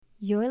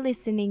You're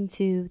listening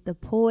to the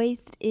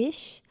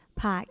Poised-ish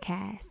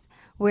podcast,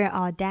 where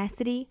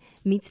audacity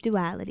meets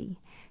duality,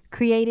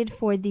 created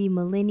for the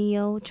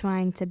millennial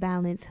trying to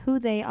balance who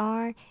they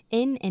are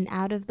in and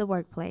out of the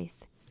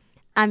workplace.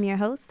 I'm your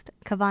host,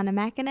 Kavana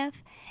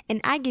McAnuff,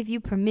 and I give you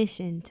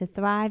permission to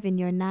thrive in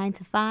your 9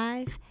 to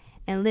 5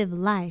 and live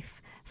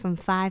life from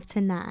 5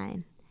 to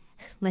 9.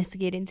 Let's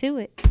get into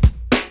it.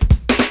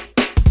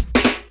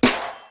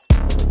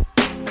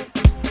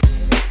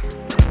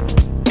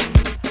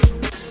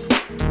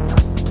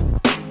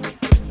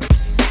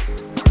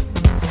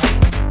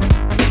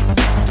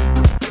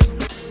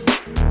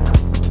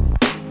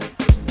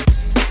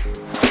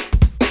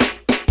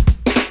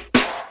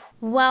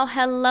 Well,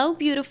 hello,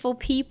 beautiful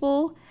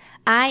people.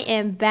 I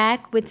am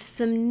back with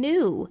some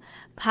new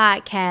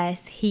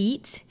podcast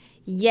heat.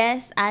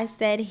 Yes, I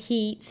said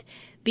heat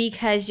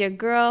because your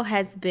girl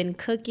has been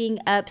cooking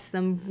up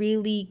some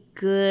really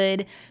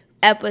good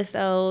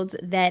episodes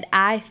that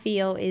I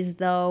feel as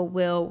though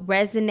will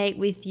resonate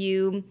with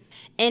you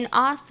and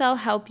also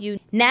help you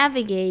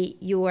navigate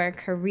your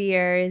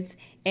careers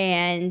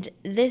and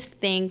this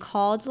thing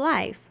called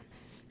life.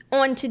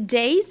 On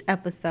today's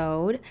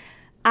episode,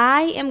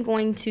 I am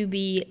going to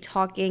be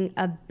talking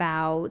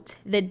about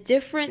the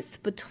difference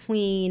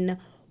between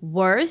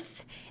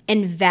worth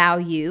and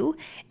value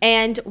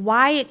and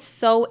why it's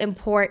so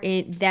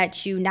important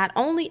that you not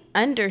only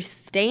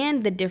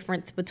understand the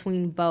difference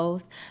between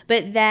both,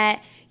 but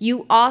that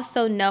you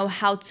also know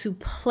how to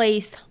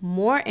place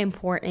more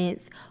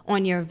importance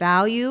on your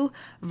value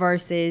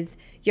versus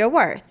your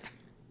worth.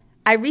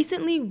 I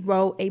recently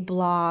wrote a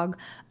blog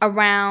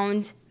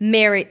around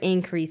merit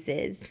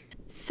increases.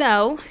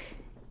 So,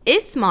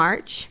 it's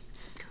March,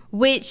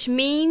 which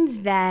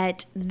means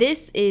that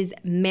this is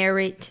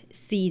merit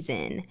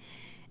season.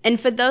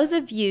 And for those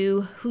of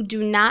you who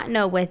do not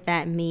know what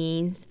that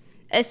means,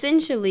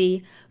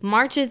 essentially,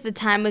 March is the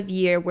time of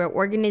year where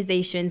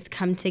organizations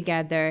come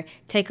together,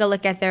 take a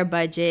look at their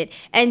budget,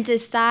 and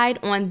decide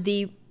on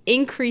the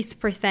increased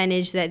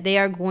percentage that they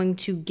are going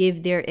to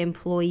give their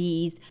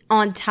employees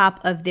on top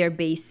of their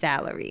base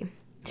salary.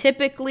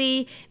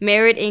 Typically,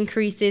 merit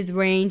increases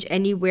range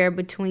anywhere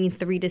between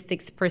 3 to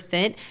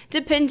 6%,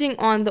 depending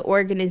on the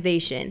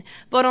organization.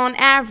 But on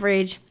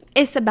average,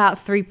 it's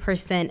about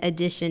 3%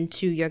 addition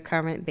to your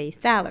current base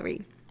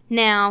salary.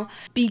 Now,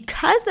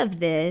 because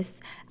of this,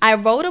 I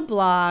wrote a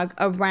blog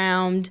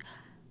around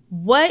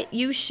what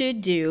you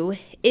should do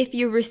if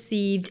you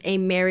received a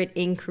merit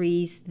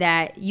increase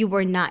that you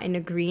were not in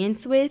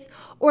agreement with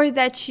or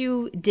that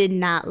you did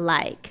not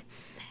like.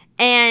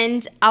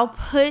 And I'll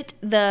put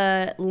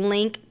the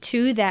link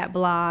to that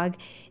blog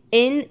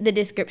in the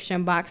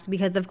description box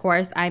because, of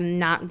course, I'm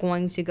not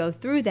going to go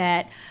through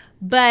that.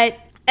 But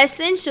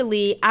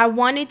essentially, I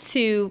wanted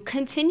to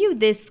continue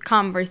this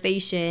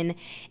conversation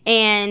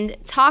and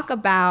talk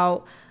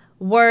about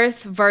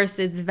worth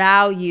versus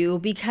value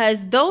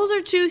because those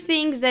are two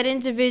things that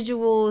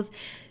individuals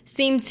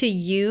seem to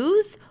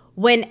use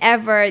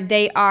whenever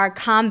they are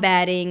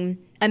combating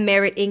a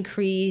merit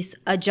increase,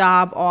 a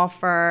job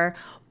offer,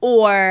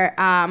 or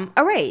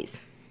a raise.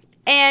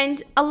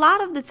 And a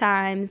lot of the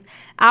times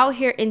I'll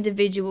hear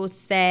individuals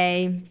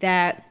say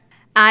that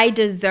I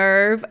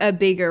deserve a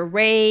bigger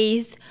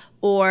raise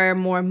or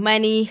more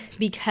money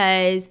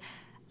because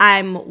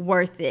I'm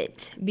worth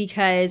it,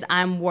 because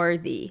I'm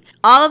worthy.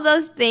 All of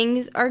those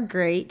things are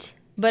great,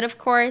 but of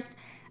course,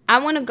 I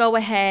want to go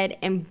ahead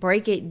and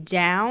break it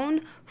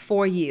down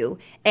for you.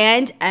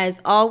 And as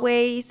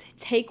always,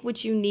 take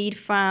what you need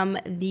from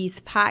these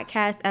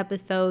podcast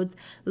episodes,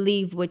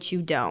 leave what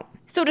you don't.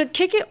 So to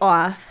kick it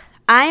off,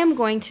 I am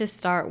going to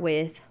start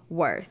with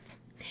worth.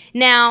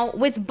 Now,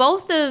 with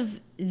both of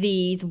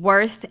these,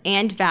 worth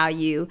and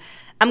value,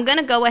 I'm going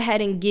to go ahead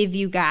and give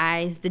you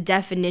guys the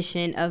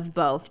definition of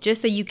both,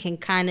 just so you can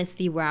kind of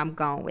see where I'm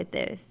going with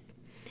this.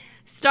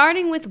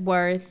 Starting with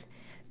worth,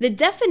 the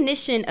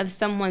definition of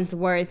someone's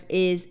worth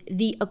is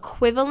the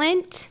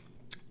equivalent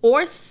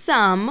or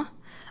sum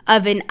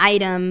of an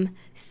item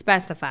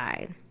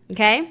specified.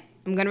 Okay?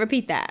 I'm going to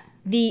repeat that.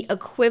 The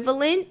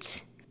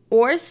equivalent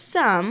or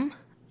sum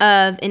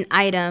of an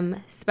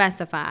item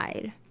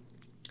specified.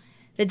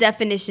 The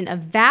definition of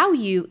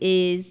value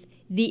is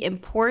the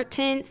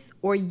importance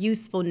or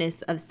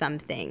usefulness of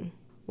something.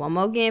 One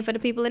more again for the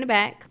people in the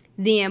back.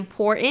 The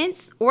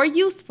importance or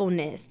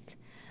usefulness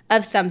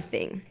of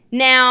something.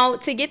 Now,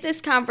 to get this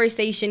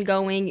conversation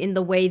going in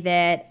the way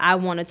that I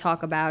want to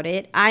talk about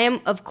it, I am,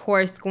 of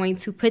course, going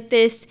to put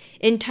this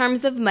in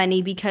terms of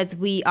money because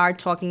we are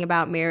talking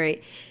about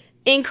merit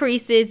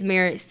increases,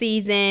 merit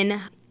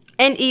season,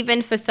 and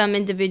even for some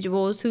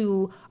individuals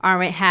who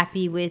aren't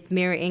happy with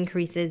merit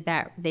increases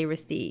that they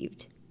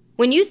received.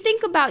 When you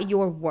think about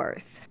your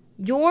worth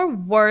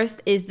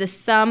is the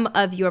sum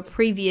of your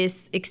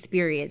previous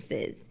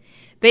experiences.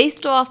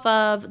 Based off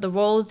of the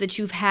roles that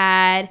you've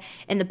had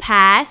in the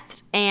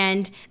past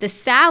and the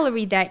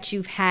salary that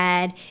you've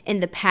had in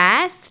the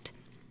past,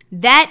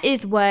 that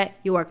is what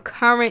your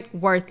current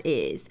worth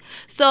is.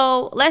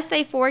 So let's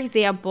say, for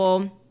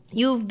example,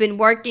 You've been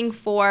working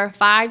for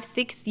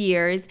 5-6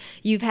 years.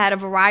 You've had a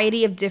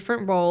variety of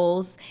different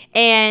roles,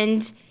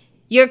 and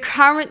you're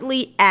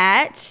currently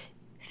at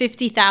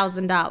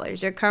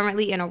 $50,000. You're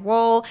currently in a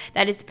role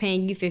that is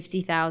paying you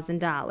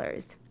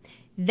 $50,000.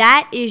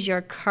 That is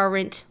your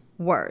current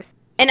worth.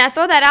 And I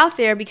throw that out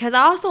there because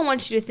I also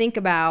want you to think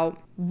about,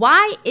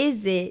 why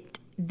is it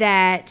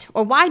that,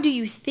 or why do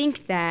you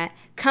think that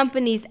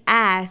companies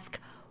ask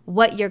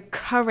what your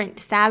current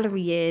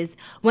salary is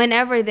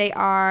whenever they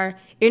are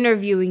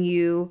interviewing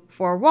you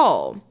for a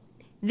role?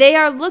 They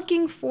are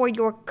looking for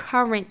your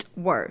current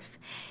worth.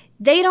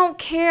 They don't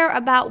care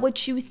about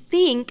what you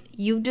think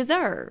you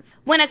deserve.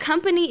 When a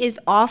company is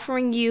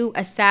offering you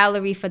a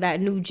salary for that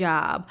new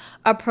job,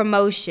 a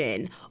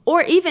promotion,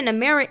 or even a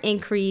merit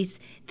increase,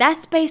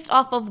 that's based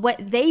off of what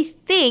they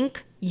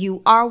think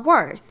you are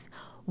worth.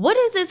 What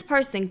is this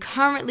person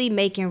currently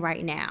making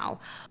right now?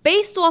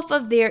 Based off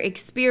of their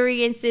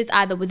experiences,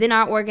 either within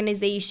our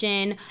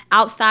organization,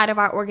 outside of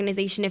our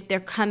organization, if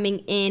they're coming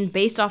in,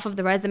 based off of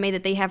the resume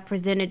that they have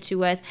presented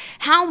to us,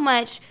 how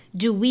much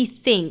do we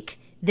think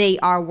they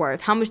are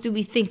worth? How much do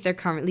we think they're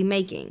currently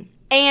making?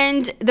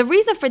 And the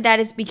reason for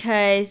that is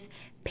because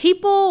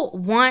people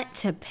want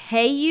to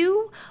pay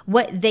you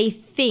what they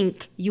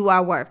think you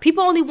are worth.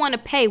 People only want to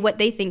pay what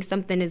they think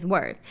something is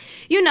worth.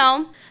 You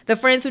know, the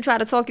friends who try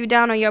to talk you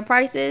down on your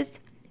prices,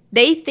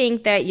 they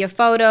think that your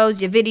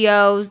photos, your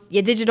videos,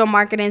 your digital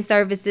marketing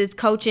services,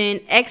 coaching,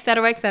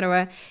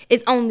 etc.,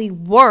 is only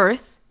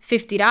worth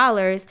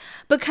 $50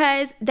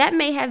 because that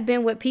may have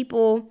been what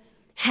people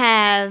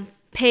have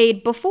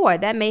paid before.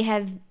 That may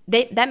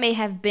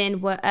have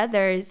been what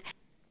others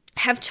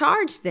have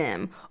charged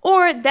them,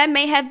 or that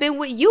may have been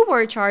what you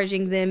were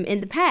charging them in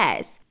the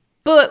past.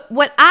 But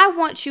what I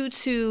want you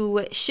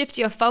to shift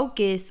your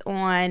focus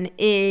on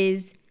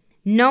is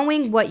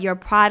knowing what your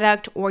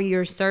product or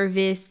your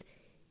service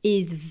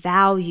is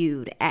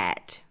valued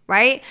at,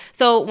 right?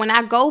 So when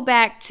I go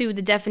back to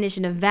the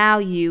definition of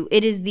value,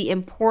 it is the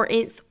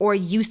importance or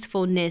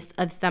usefulness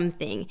of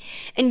something.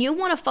 And you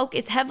want to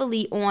focus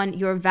heavily on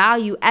your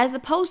value as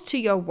opposed to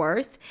your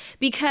worth,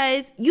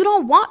 because you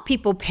don't want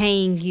people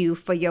paying you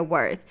for your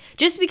worth.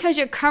 Just because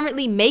you're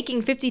currently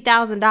making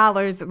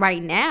 $50,000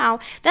 right now,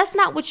 that's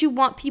not what you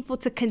want people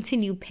to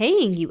continue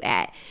paying you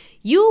at.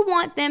 You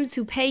want them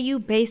to pay you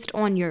based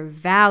on your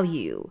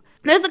value.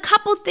 There's a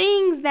couple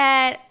things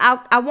that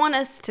I want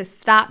us to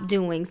stop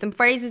doing. Some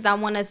phrases I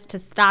want us to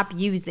stop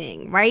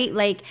using, right?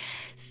 Like,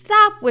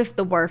 stop with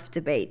the worth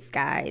debates,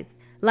 guys.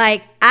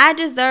 Like, I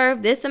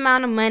deserve this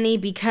amount of money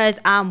because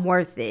I'm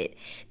worth it.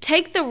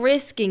 Take the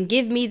risk and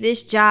give me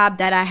this job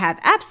that I have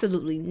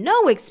absolutely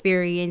no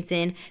experience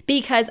in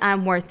because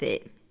I'm worth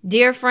it.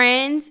 Dear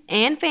friends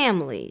and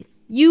families,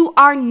 you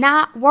are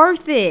not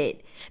worth it.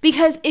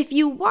 Because if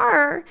you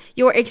were,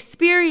 your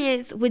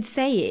experience would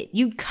say it.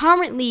 You'd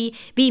currently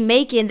be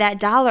making that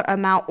dollar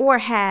amount or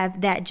have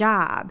that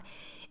job.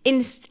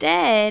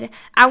 Instead,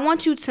 I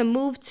want you to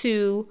move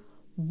to,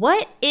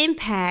 what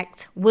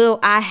impact will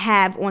I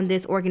have on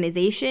this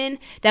organization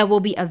that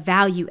will be a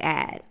value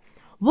add?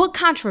 What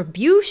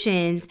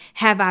contributions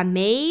have I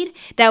made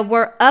that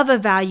were of a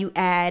value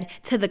add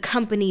to the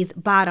company's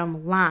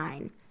bottom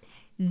line?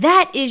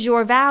 That is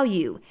your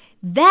value.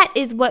 That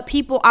is what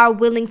people are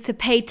willing to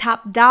pay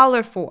top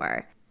dollar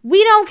for.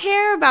 We don't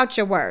care about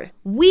your worth.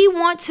 We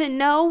want to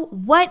know,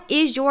 what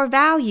is your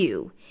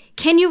value?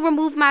 Can you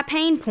remove my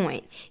pain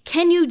point?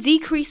 Can you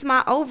decrease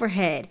my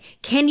overhead?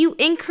 Can you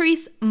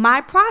increase my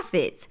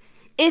profits?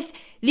 If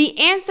the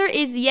answer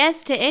is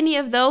yes to any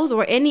of those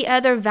or any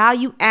other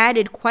value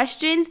added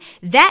questions,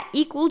 that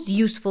equals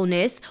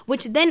usefulness,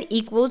 which then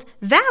equals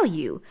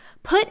value.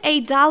 Put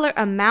a dollar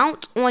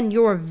amount on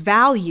your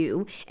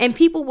value and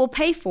people will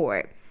pay for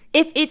it.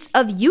 If it's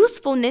of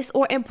usefulness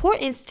or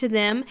importance to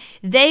them,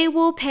 they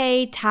will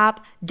pay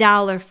top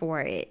dollar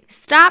for it.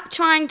 Stop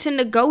trying to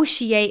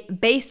negotiate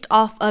based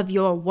off of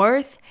your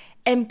worth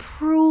and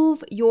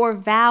prove your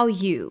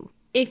value.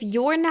 If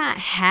you're not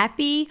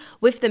happy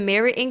with the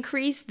merit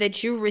increase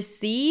that you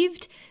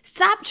received,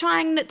 stop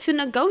trying to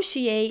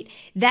negotiate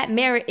that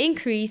merit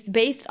increase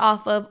based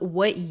off of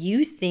what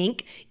you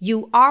think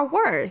you are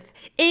worth.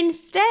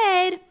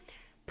 Instead,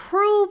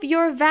 prove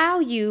your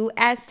value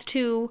as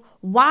to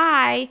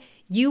why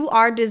you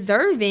are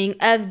deserving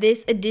of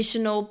this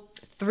additional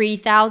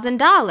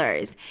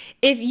 $3,000.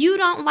 If you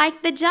don't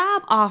like the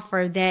job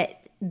offer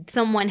that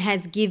someone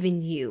has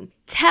given you,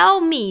 sell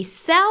me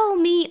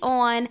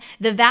on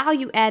the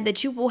value add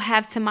that you will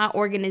have to my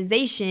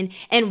organization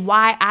and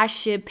why I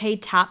should pay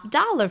top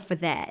dollar for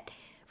that,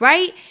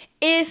 right?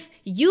 If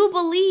you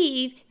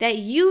believe that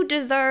you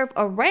deserve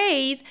a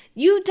raise,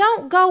 you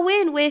don't go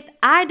in with,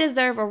 I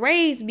deserve a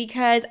raise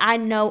because I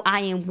know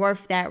I am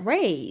worth that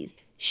raise.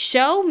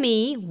 Show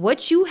me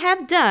what you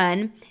have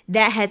done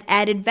that has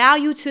added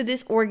value to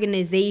this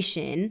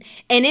organization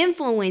and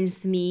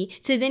influence me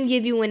to then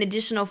give you an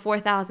additional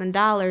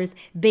 $4,000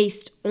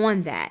 based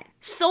on that.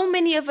 So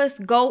many of us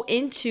go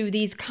into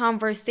these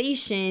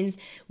conversations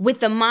with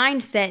the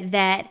mindset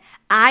that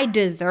I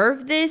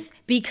deserve this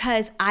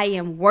because I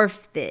am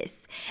worth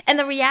this. And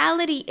the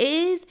reality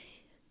is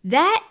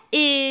that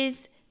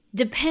is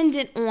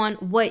dependent on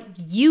what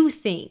you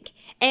think.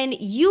 And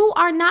you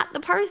are not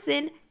the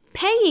person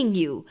paying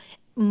you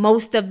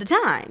most of the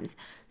times.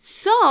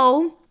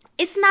 So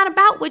it's not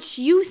about what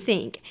you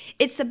think.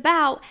 It's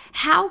about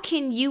how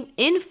can you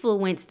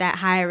influence that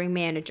hiring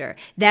manager,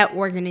 that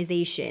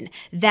organization,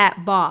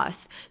 that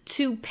boss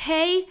to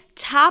pay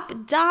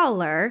top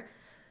dollar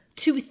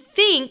to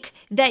think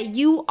that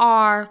you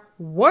are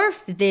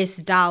worth this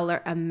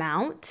dollar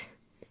amount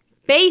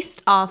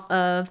based off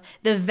of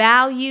the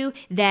value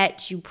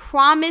that you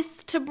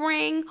promised to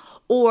bring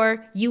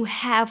or you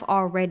have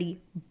already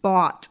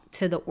bought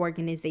to the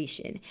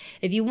organization.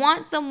 If you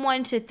want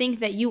someone to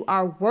think that you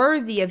are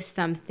worthy of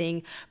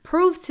something,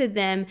 prove to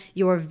them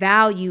your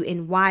value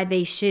and why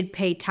they should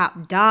pay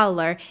top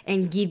dollar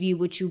and give you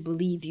what you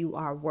believe you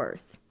are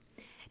worth.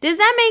 Does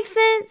that make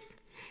sense?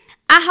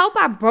 I hope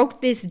I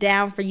broke this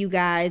down for you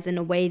guys in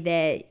a way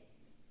that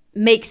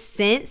makes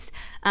sense,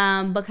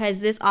 because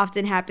this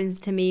often happens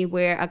to me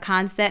where a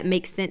concept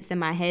makes sense in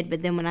my head,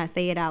 but then when I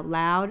say it out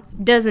loud,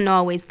 doesn't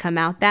always come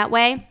out that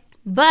way.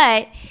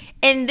 But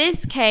in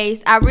this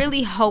case, I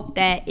really hope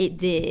that it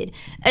did.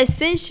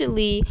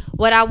 Essentially,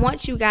 what I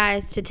want you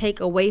guys to take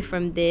away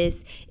from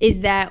this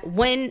is that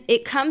when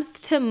it comes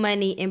to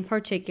money in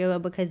particular,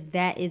 because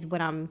that is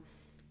what I'm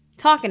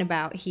talking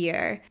about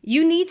here,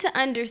 you need to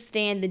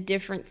understand the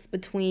difference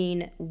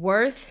between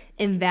worth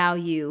and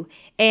value.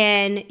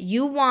 And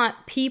you want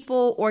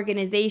people,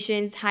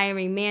 organizations,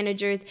 hiring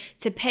managers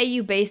to pay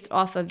you based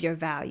off of your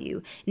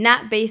value,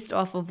 not based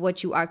off of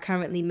what you are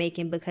currently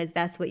making, because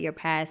that's what your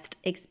past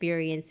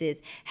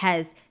experiences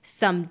has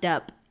summed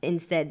up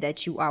and said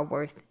that you are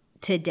worth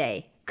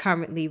today.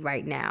 Currently,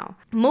 right now.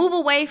 Move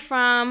away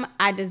from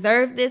I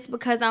deserve this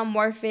because I'm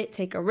worth it.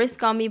 Take a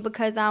risk on me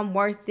because I'm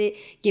worth it.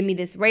 Give me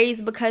this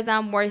raise because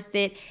I'm worth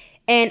it.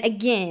 And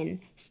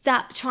again,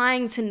 stop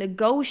trying to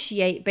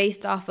negotiate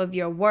based off of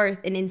your worth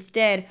and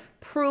instead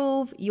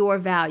prove your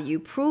value.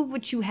 Prove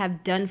what you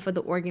have done for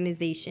the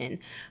organization.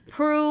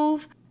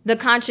 Prove the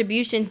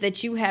contributions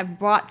that you have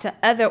brought to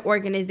other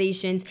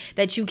organizations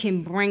that you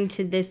can bring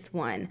to this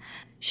one.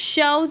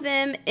 Show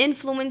them,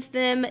 influence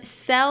them,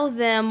 sell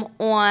them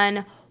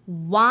on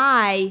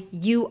why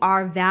you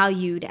are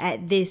valued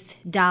at this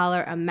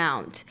dollar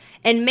amount.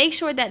 And make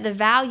sure that the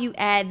value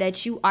add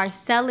that you are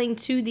selling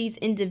to these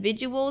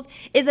individuals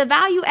is a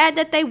value add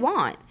that they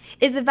want,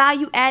 is a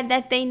value add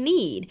that they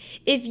need.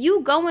 If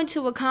you go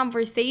into a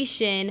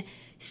conversation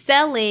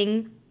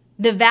selling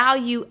the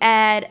value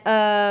add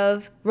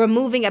of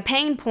removing a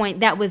pain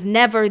point that was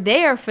never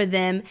there for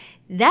them,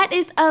 that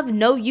is of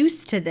no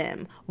use to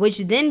them, which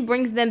then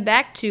brings them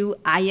back to,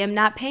 I am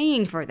not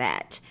paying for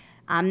that.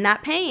 I'm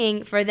not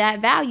paying for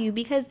that value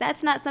because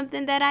that's not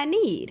something that I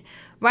need,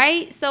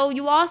 right? So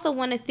you also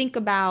want to think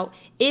about,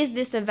 is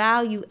this a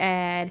value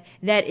add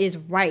that is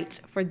right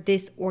for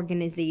this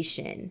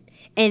organization?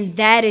 And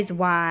that is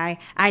why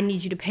I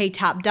need you to pay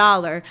top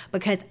dollar,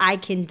 because I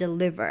can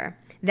deliver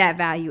that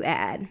value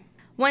add.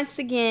 Once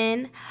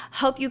again,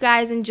 hope you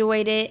guys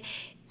enjoyed it.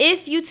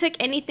 If you took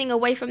anything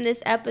away from this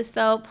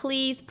episode,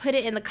 please put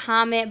it in the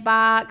comment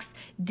box,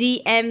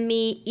 DM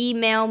me,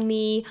 email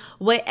me,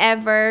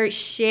 whatever.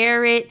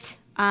 Share it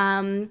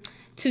to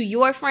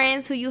your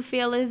friends who you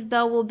feel as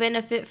though will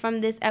benefit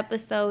from this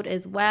episode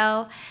as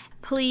well.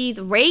 Please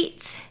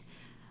rate,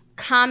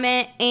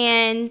 comment,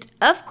 and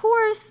of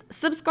course,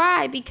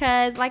 subscribe,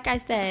 because like I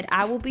said,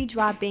 I will be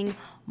dropping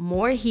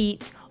more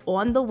heat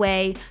on the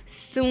way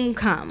soon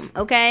come,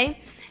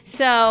 okay?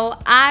 So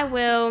I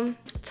will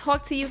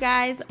talk to you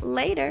guys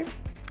later.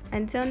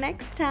 Until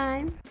next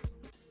time.